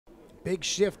Big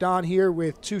shift on here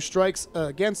with 2 strikes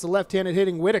against the left-handed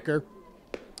hitting Whitaker.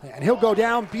 And he'll go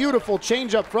down. Beautiful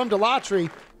changeup from Dalatri.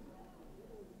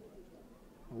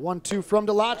 1-2 from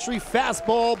Dalatri.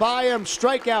 Fastball by him.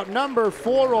 Strikeout number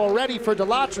 4 already for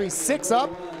Dalatri. 6 up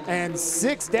and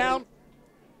 6 down.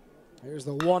 Here's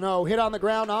the 1-0 hit on the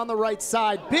ground on the right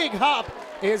side. Big hop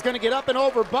is going to get up and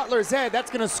over Butler's head. That's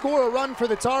going to score a run for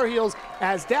the Tar Heels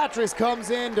as Dalatri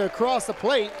comes in to cross the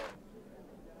plate.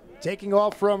 Taking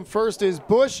off from first is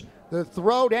Bush. The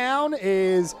throw down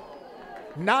is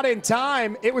not in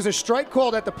time. It was a strike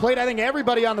called at the plate. I think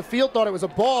everybody on the field thought it was a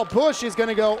ball. Bush is going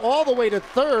to go all the way to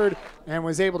third and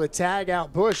was able to tag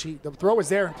out Bush. The throw was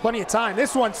there in plenty of time.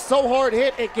 This one's so hard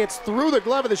hit, it gets through the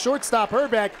glove of the shortstop,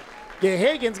 Herbeck.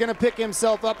 Hagen's going to pick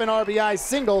himself up an RBI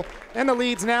single, and the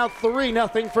lead's now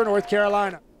 3-0 for North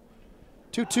Carolina.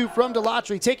 2-2 from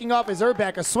Dalatri, taking off his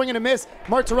Herbeck, a swing and a miss.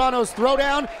 Martirano's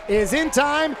throwdown is in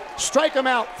time. Strike him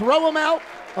out, throw him out.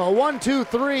 A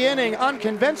 1-2-3 inning,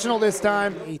 unconventional this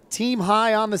time. A team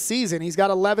high on the season. He's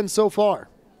got 11 so far.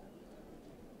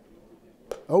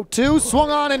 0-2,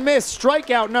 swung on and missed.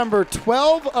 Strikeout number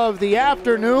 12 of the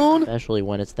afternoon. Especially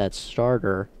when it's that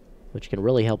starter, which can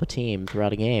really help a team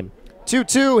throughout a game.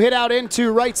 2-2 hit out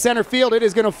into right center field. It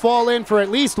is going to fall in for at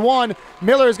least 1.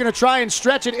 Miller is going to try and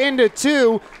stretch it into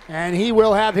 2, and he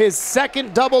will have his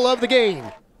second double of the game.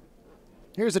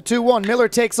 Here's a 2-1. Miller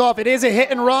takes off. It is a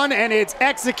hit and run, and it's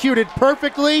executed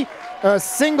perfectly. A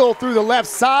single through the left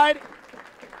side.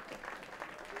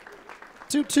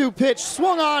 2-2 pitch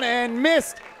swung on and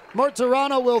missed.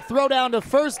 Martirano will throw down to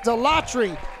first.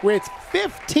 Dalatri with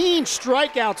 15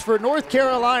 strikeouts for North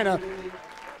Carolina.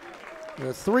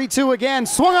 3-2 again,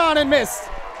 swung on and missed.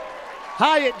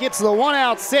 Hyatt gets the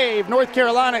 1-out save. North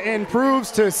Carolina improves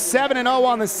to 7-0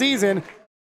 on the season.